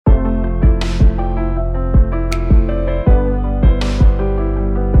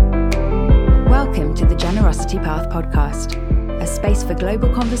Generosity Path podcast, a space for global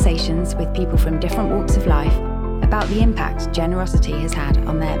conversations with people from different walks of life about the impact generosity has had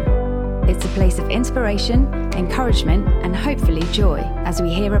on them. It's a place of inspiration, encouragement, and hopefully joy as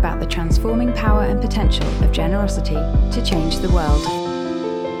we hear about the transforming power and potential of generosity to change the world.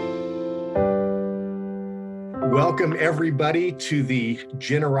 Welcome, everybody, to the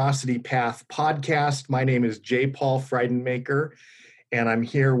Generosity Path podcast. My name is J. Paul Friedenmaker, and I'm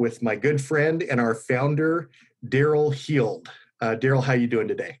here with my good friend and our founder, Daryl Heald. Daryl, how you doing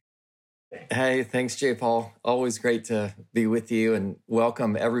today? Hey, thanks, J. Paul. Always great to be with you, and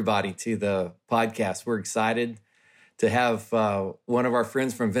welcome everybody to the podcast. We're excited to have one of our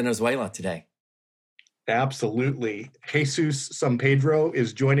friends from Venezuela today. Absolutely. Jesus Sampedro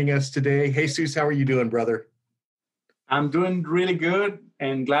is joining us today. Jesus, how are you doing, brother? I'm doing really good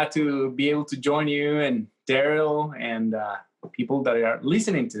and glad to be able to join you and Daryl and people that are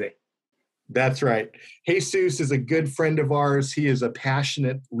listening today. That's right. Jesus is a good friend of ours. He is a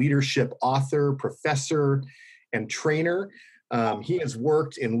passionate leadership author, professor, and trainer. He has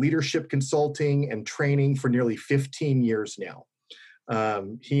worked in leadership consulting and training for nearly 15 years now.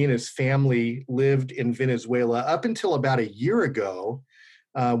 He and his family lived in Venezuela up until about a year ago,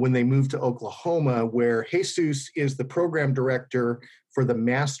 when they moved to Oklahoma, where Jesus is the program director for the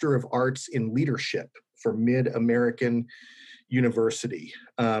Master of Arts in Leadership for Mid-American University.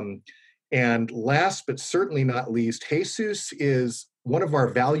 And last but certainly not least, Jesus is one of our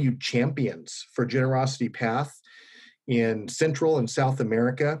valued champions for Generosity Path in Central and South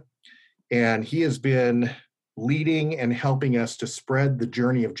America. And he has been leading and helping us to spread the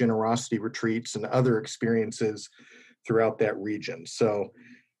journey of generosity retreats and other experiences throughout that region. So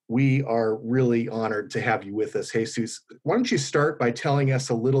we are really honored to have you with us, Jesus. Why don't you start by telling us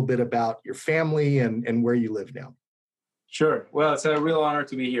a little bit about your family and where you live now? Sure. Well, it's a real honor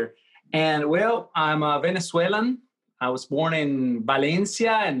to be here. And well, I'm a Venezuelan. I was born in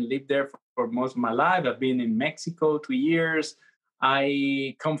Valencia and lived there for most of my life. I've been in Mexico 2 years.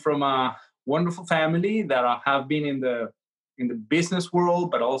 I come from a wonderful family that have been in the business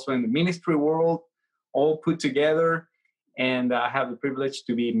world, but also in the ministry world, all put together. And I have the privilege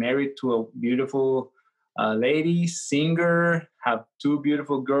to be married to a beautiful lady, singer, have two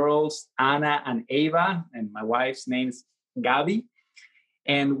beautiful girls, Anna and Ava, and my wife's name is Gabi.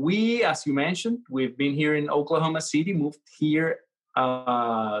 And we, as you mentioned, we've been here in Oklahoma City, moved here,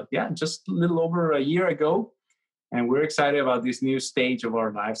 just a little over a year ago. And we're excited about this new stage of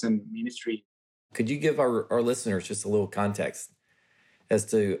our lives and ministry. Could you give our listeners just a little context as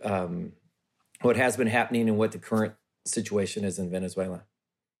to what has been happening and what the current situation is in Venezuela?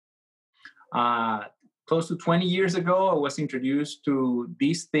 Close to 20 years ago, I was introduced to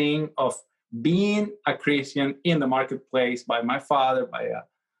this thing of being a Christian in the marketplace by my father, by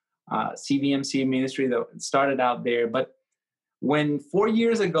a CVMC ministry that started out there. But when 4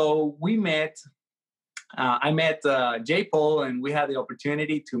 years ago we met, I met J. Paul, and we had the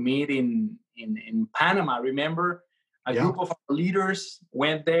opportunity to meet in Panama. Remember? A group of leaders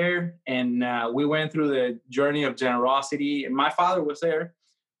went there, and we went through the journey of generosity. And my father was there.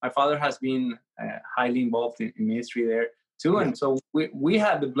 My father has been highly involved in ministry there too. And so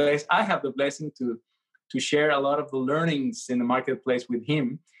I have the blessing to share a lot of the learnings in the marketplace with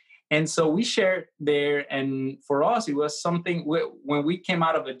him. And so we shared there. And for us, it was something, when we came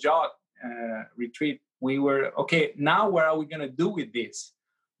out of the jog retreat, we were, okay, now what are we going to do with this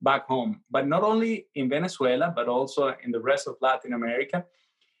back home? But not only in Venezuela, but also in the rest of Latin America.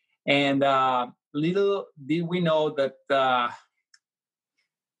 And little did we know that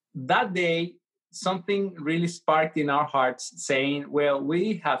that day, something really sparked in our hearts saying, well,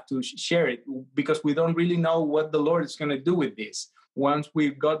 we have to share it because we don't really know what the Lord is going to do with this. Once we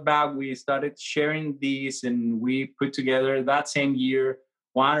got back, we started sharing this, and we put together that same year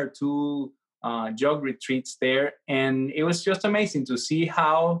 1 or 2 jog retreats there. And it was just amazing to see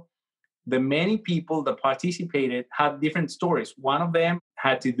how the many people that participated had different stories. One of them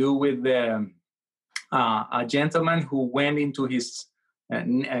had to do with a gentleman who went into his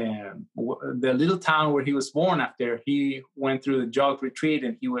the little town where he was born after he went through the jog retreat,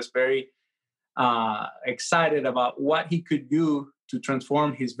 and he was very excited about what he could do to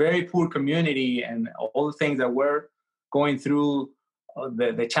transform his very poor community and all the things that were going through,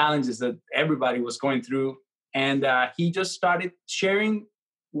 the challenges that everybody was going through. And he just started sharing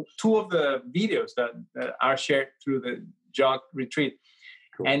 2 of the videos that are shared through the jog retreat.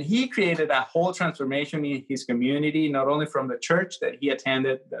 Cool. And he created a whole transformation in his community, not only from the church that he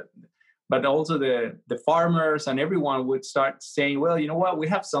attended, but also the farmers, and everyone would start saying, well, you know what, we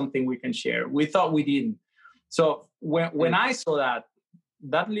have something we can share. We thought we didn't. So when I saw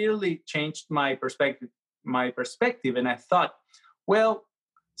that literally changed my perspective my perspective, and I thought, well,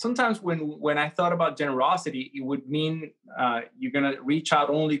 sometimes when I thought about generosity, it would mean you're going to reach out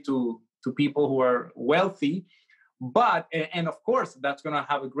only to people who are wealthy, but and of course that's going to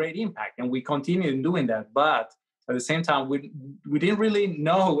have a great impact, and we continue doing that. But at the same time, we didn't really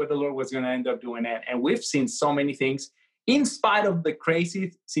know what the Lord was going to end up doing, and we've seen so many things in spite of the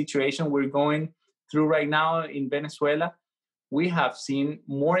crazy situation we're going through right now in Venezuela. We have seen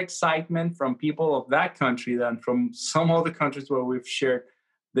more excitement from people of that country than from some other countries where we've shared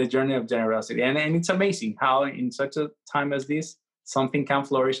the journey of generosity. And it's amazing how in such a time as this, something can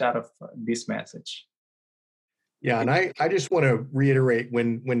flourish out of this message. Yeah, and I just want to reiterate,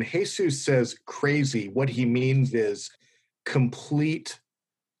 when Jesus says crazy, what he means is complete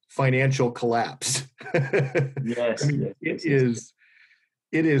financial collapse. Yes, I mean,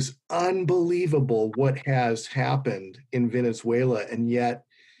 it is unbelievable what has happened in Venezuela, and yet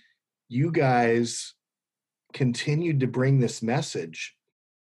you guys continued to bring this message.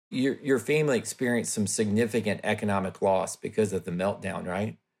 Your family experienced some significant economic loss because of the meltdown,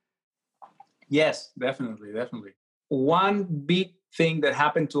 right? Yes, definitely. One big thing that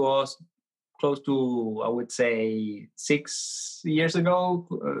happened to us close to, I would say, 6 years ago,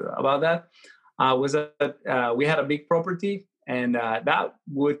 about that, was that we had a big property, and that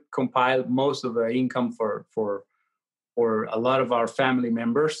would compile most of the income for a lot of our family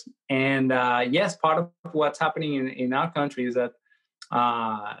members. And yes, part of what's happening in our country is that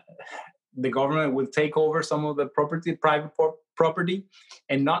the government will take over some of the private property,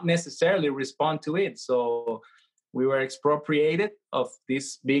 and not necessarily respond to it. So we were expropriated of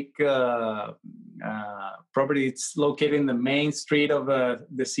this big property. It's located in the main street of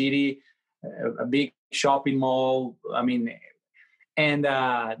the city, a big shopping mall. I mean, and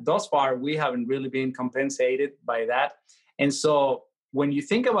thus far, we haven't really been compensated by that. And so when you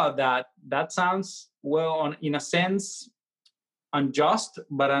think about that, that sounds, well, in a sense, unjust.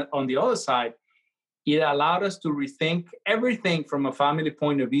 But on the other side, it allowed us to rethink everything from a family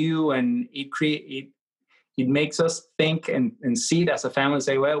point of view, and it makes us think and see it as a family and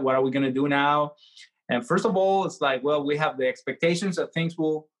say, well, what are we going to do now? And first of all, it's like, well, we have the expectations that things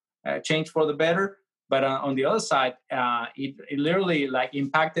will change for the better. But on the other side, it literally like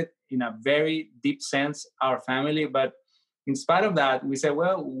impacted in a very deep sense our family. But in spite of that, we said,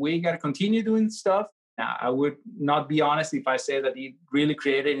 well, we got to continue doing stuff. Now, I would not be honest if I say that it really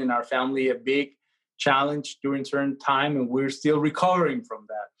created in our family a big challenge during certain time, and we're still recovering from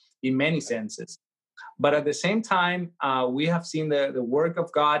that in many senses. But at the same time, we have seen the work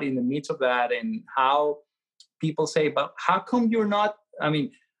of God in the midst of that, and how people say, but how come you're not,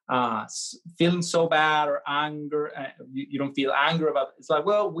 feeling so bad or anger? You don't feel anger about it. It's like,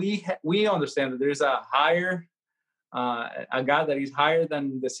 well, we understand that there's a higher, a God that is higher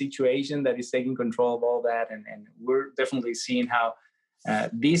than the situation, that is taking control of all that. And we're definitely seeing how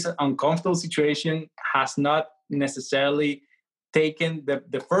this uncomfortable situation has not necessarily taken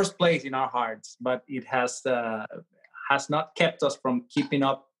the first place in our hearts, but it has not kept us from keeping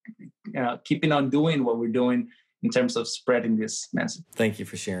on doing what we're doing in terms of spreading this message. Thank you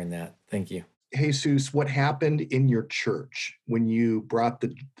for sharing that. Thank you. Jesus, what happened in your church when you brought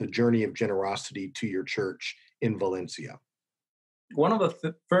the journey of generosity to your church in Valencia? One of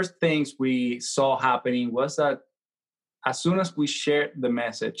the first things we saw happening was that as soon as we shared the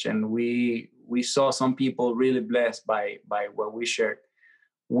message, and we saw some people really blessed by what we shared,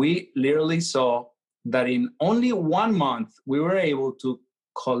 we literally saw that in only 1 month, we were able to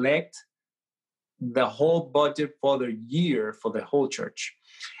collect the whole budget for the year for the whole church.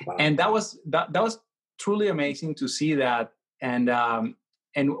 Wow. And that was truly amazing to see that. And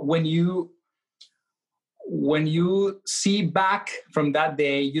when you see back from that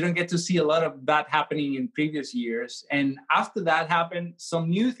day, you don't get to see a lot of that happening in previous years. And after that happened, some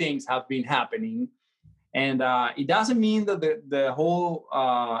new things have been happening. And it doesn't mean that the whole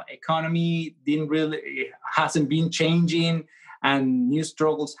economy hasn't been changing and new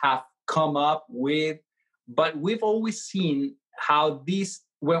struggles have come up with, but we've always seen how these,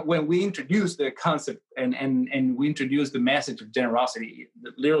 when we introduced the concept and we introduced the message of generosity,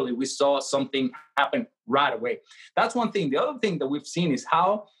 literally we saw something happen right away. That's one thing. The other thing that we've seen is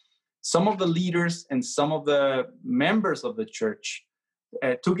how some of the leaders and some of the members of the church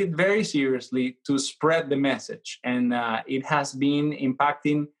took it very seriously to spread the message. And it has been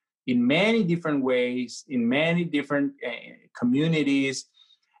impacting in many different ways, in many different communities.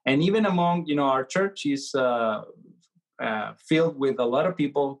 And even among, our church is filled with a lot of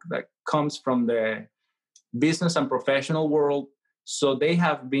people that comes from the business and professional world. So they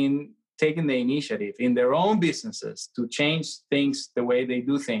have been taking the initiative in their own businesses to change things, the way they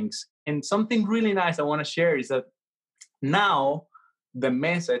do things. And something really nice I want to share is that now the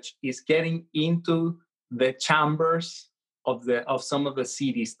message is getting into the chambers of some of the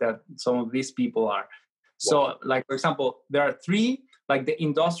cities that some of these people are. So, like, for example, there are three, like the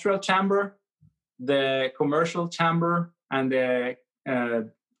industrial chamber, the commercial chamber, and the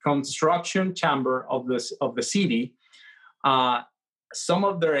construction chamber of the city. Some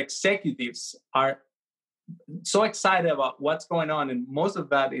of their executives are so excited about what's going on, and most of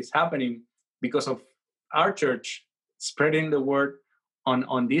that is happening because of our church spreading the word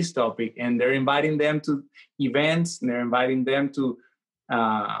on this topic, and they're inviting them to events, and they're inviting them to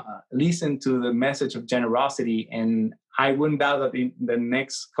listen to the message of generosity. And I wouldn't doubt that in the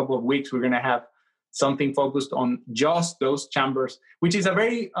next couple of weeks we're going to have something focused on just those chambers, which is a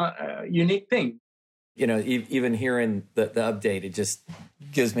very unique thing. You know, even hearing the update, it just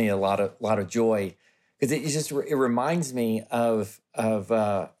gives me a lot of joy, because it reminds me of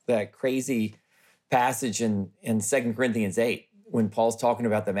that crazy passage in 2 Corinthians 8, when Paul's talking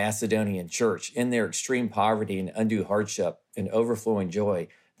about the Macedonian church in their extreme poverty and undue hardship and overflowing joy.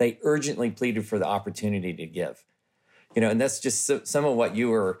 They urgently pleaded for the opportunity to give. You know, and that's just some of what you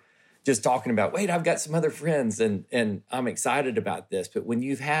were just talking about. Wait, I've got some other friends and I'm excited about this. But when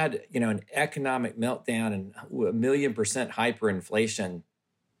you've had, you know, an economic meltdown and 1,000,000% hyperinflation,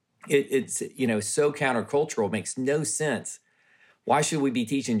 it's, you know, so countercultural, makes no sense. Why should we be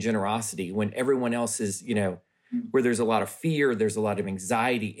teaching generosity when everyone else is, you know, where there's a lot of fear, there's a lot of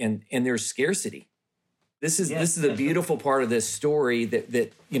anxiety, and there's scarcity? This is the beautiful part of this story,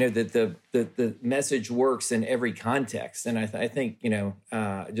 that you know, that the message works in every context. And I think, you know,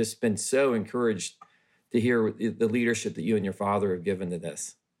 just been so encouraged to hear the leadership that you and your father have given to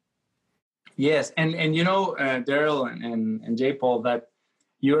this. Yes, and you know, Daryl and J. Paul, that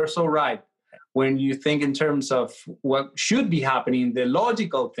you're so right. When you think in terms of what should be happening, the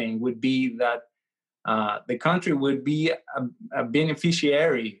logical thing would be that the country would be a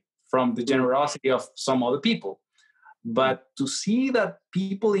beneficiary from the generosity of some other people. But to see that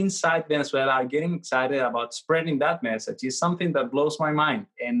people inside Venezuela are getting excited about spreading that message is something that blows my mind,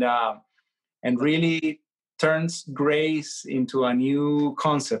 and really turns grace into a new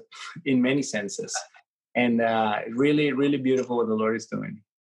concept in many senses. And really, really beautiful what the Lord is doing.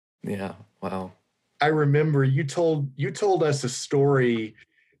 Yeah. Wow. I remember you told us a story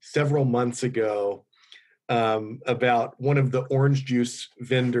several months ago about one of the orange juice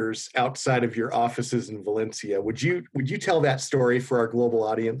vendors outside of your offices in Valencia. Would you tell that story for our global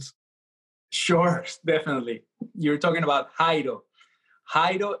audience? Sure, definitely. You're talking about Jairo.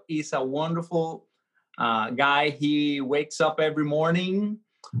 Jairo is a wonderful guy. He wakes up every morning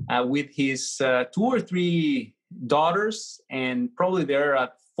with his 2 or 3 daughters, and probably they're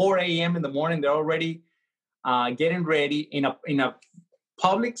at 4 a.m. in the morning. They're already getting ready in a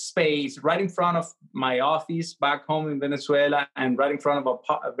public space right in front of my office back home in Venezuela, and right in front of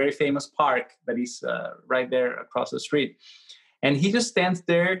a very famous park that is right there across the street. And he just stands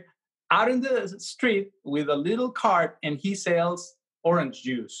there out in the street with a little cart, and he sells orange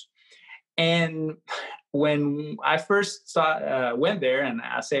juice. And when I first went there, and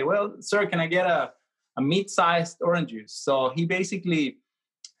I say, well, sir, can I get a mid-sized orange juice? So he basically,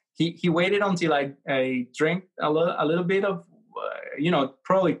 he waited until I drank a little bit of,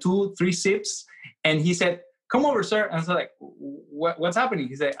 probably 2-3 sips. And he said, come over, sir. And I was like, what's happening?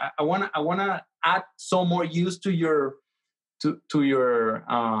 He said, I want to add some more juice to your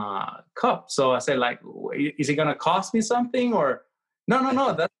cup. So I said, like, is it going to cost me something? Or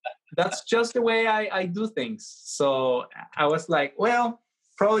no, that's just the way I do things. So I was like, well,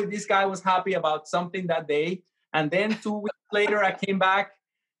 probably this guy was happy about something that day. And then 2 weeks later, I came back,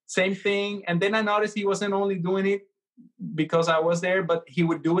 same thing. And then I noticed he wasn't only doing it because I was there, but he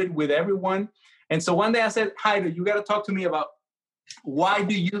would do it with everyone. And so one day I said, Jairo, you got to talk to me about why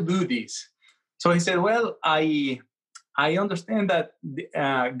do you do this? So he said, well, I understand that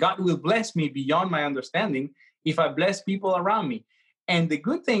God will bless me beyond my understanding if I bless people around me. And the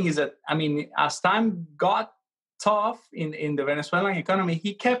good thing is that, I mean, as time got tough in the Venezuelan economy,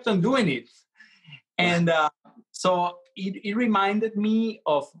 he kept on doing it. And so it reminded me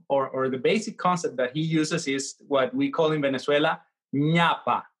of, or the basic concept that he uses is what we call in Venezuela,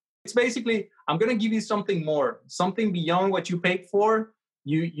 ñapa. It's basically, I'm going to give you something more, something beyond what you paid for.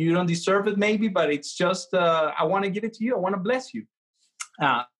 You don't deserve it maybe, but it's just, I want to give it to you. I want to bless you.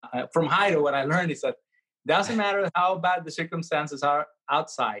 From Jairo, what I learned is that doesn't matter how bad the circumstances are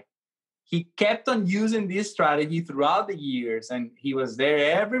outside. He kept on using this strategy throughout the years, and he was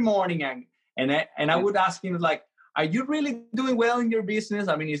there every morning. And I would ask him, like, are you really doing well in your business?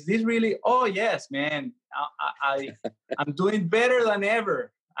 I mean, is this really? Oh, yes, man. I'm doing better than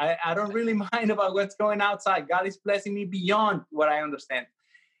ever. I don't really mind about what's going outside. God is blessing me beyond what I understand.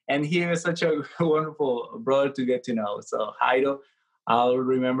 And he was such a wonderful brother to get to know. So Jairo, I'll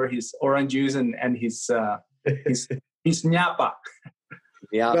remember his orange juice and his ñapa.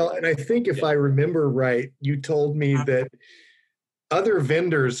 Yeah. Well, and I think if I remember right, you told me that other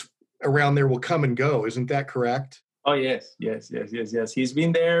vendors around there will come and go. Isn't that correct? Oh, yes. He's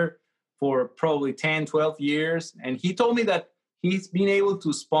been there for probably 10, 12 years. And he told me that he's been able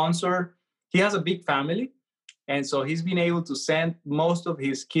to sponsor. He has a big family. And so he's been able to send most of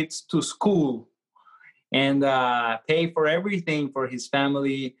his kids to school and pay for everything for his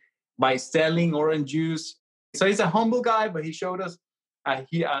family by selling orange juice. So he's a humble guy, but he showed us,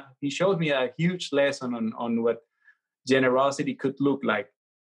 he showed me a huge lesson on what generosity could look like.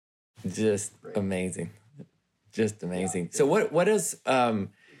 Just amazing. Just amazing. So what is,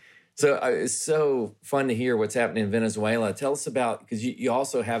 it's so fun to hear what's happening in Venezuela. Tell us about, because you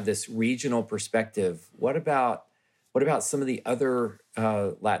also have this regional perspective. What about some of the other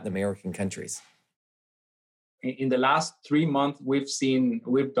Latin American countries? In the last 3 months,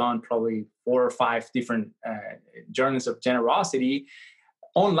 we've done probably 4 or 5 different journeys of generosity,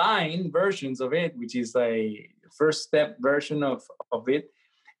 online versions of it, which is a first step version of it.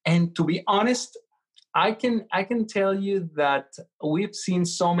 And to be honest, I can tell you that we've seen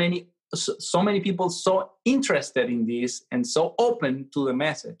so many people so interested in this and so open to the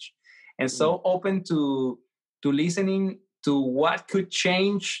message and so open to listening to what could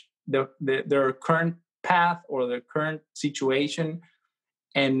change their current path or their current situation.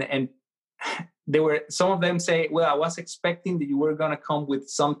 And some of them say, well, I was expecting that you were going to come with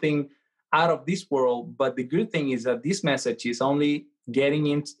something out of this world. But the good thing is that this message is only getting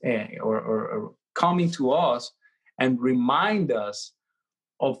in or coming to us and remind us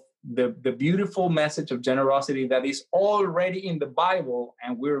of the beautiful message of generosity that is already in the Bible,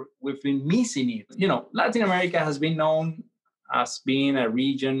 and we've been missing it. You know, Latin America has been known as being a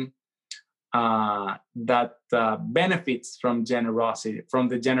region that benefits from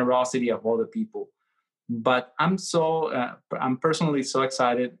the generosity of other people. But I'm personally so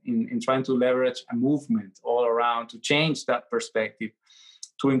excited in trying to leverage a movement all around to change that perspective,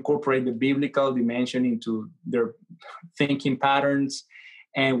 to incorporate the biblical dimension into their thinking patterns.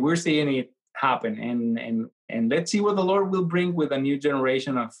 And we're seeing it happen. And let's see what the Lord will bring with a new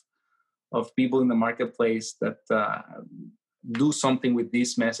generation of people in the marketplace that do something with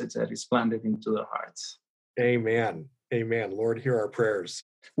this message that is planted into their hearts. Amen. Lord, hear our prayers.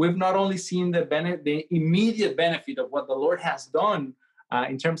 We've not only seen the immediate benefit of what the Lord has done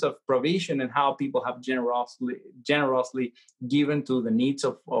in terms of provision and how people have generously given to the needs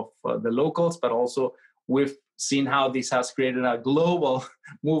of the locals, but also we've seen how this has created a global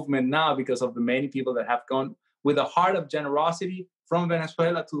movement now because of the many people that have gone with a heart of generosity from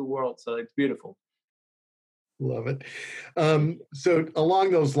Venezuela to the world. So it's beautiful. Love it. So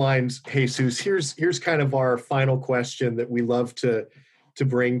along those lines, Jesus, here's kind of our final question that we love to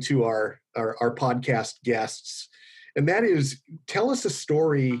bring to our podcast guests. And that is, tell us a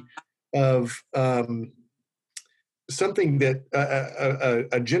story of something that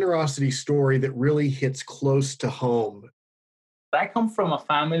a generosity story that really hits close to home. I come from a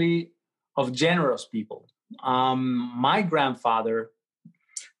family of generous people. My grandfather,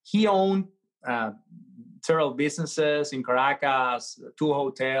 he owned several businesses in Caracas, 2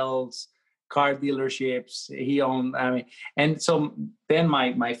 hotels, car dealerships. He owned, and so then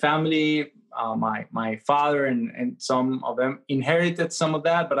my family, my father and some of them inherited some of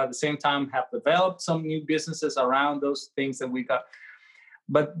that, but at the same time have developed some new businesses around those things that we got.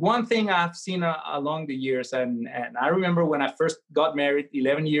 But one thing I've seen along the years, and I remember when I first got married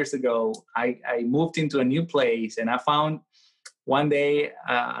 11 years ago, I moved into a new place and I found one day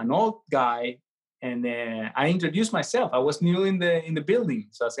an old guy. And I introduced myself. I was new in the building.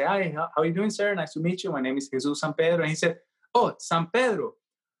 So I said, hi, how are you doing, sir? Nice to meet you. My name is Jesus San Pedro. And he said, oh, San Pedro,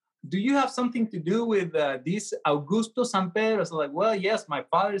 do you have something to do with this Augusto San Pedro? So like, well, yes, my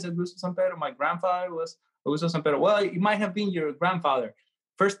father is Augusto San Pedro. My grandfather was Augusto San Pedro. Well, it might have been your grandfather.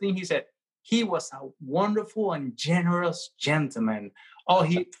 First thing he said, he was a wonderful and generous gentleman. Oh,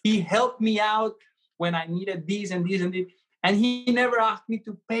 he helped me out when I needed this and this and this. And he never asked me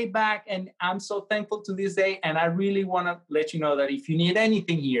to pay back. And I'm so thankful to this day. And I really want to let you know that if you need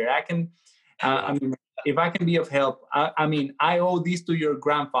anything here, I can, if I can be of help, I owe this to your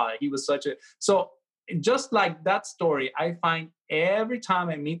grandfather. He was so just like that story, I find every time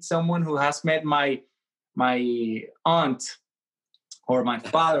I meet someone who has met my aunt or my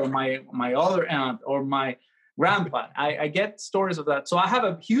father or my other aunt or my grandpa, I get stories of that. So I have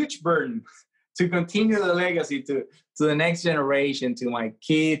a huge burden continue the legacy to the next generation, to my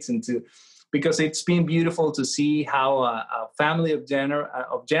kids, and because it's been beautiful to see how a family of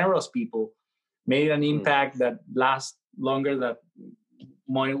generous people made an impact that lasts longer than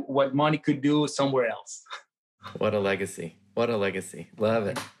what money could do somewhere else. What a legacy. What a legacy. Love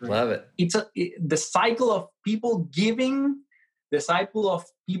it. Love it. It's the cycle of people giving, the cycle of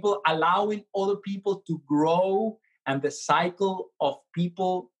people allowing other people to grow, and the cycle of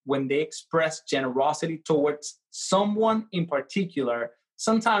people when they express generosity towards someone in particular.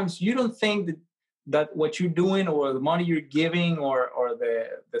 Sometimes you don't think that what you're doing or the money you're giving or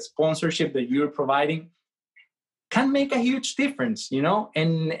the sponsorship that you're providing can make a huge difference, you know?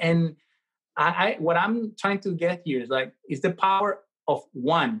 And I what I'm trying to get here is the power of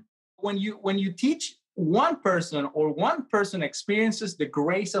one. When you teach one person, or one person experiences the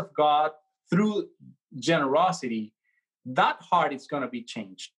grace of God through generosity, that heart is going to be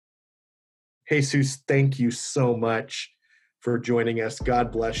changed. Jesus, thank you so much for joining us.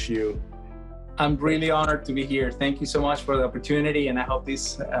 God bless you. I'm really honored to be here. Thank you so much for the opportunity, and I hope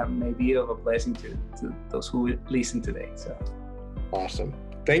this may be of a blessing to those who listen today. So awesome.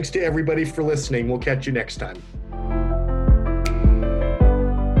 Thanks to everybody for listening. We'll catch you next time.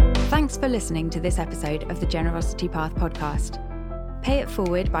 Thanks for listening to this episode of the Generosity Path podcast. Pay it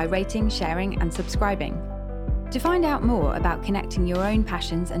forward by rating, sharing, and subscribing. To find out more about connecting your own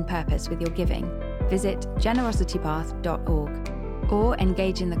passions and purpose with your giving, visit generositypath.org or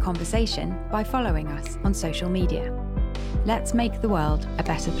engage in the conversation by following us on social media. Let's make the world a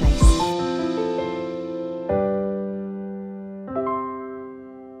better place.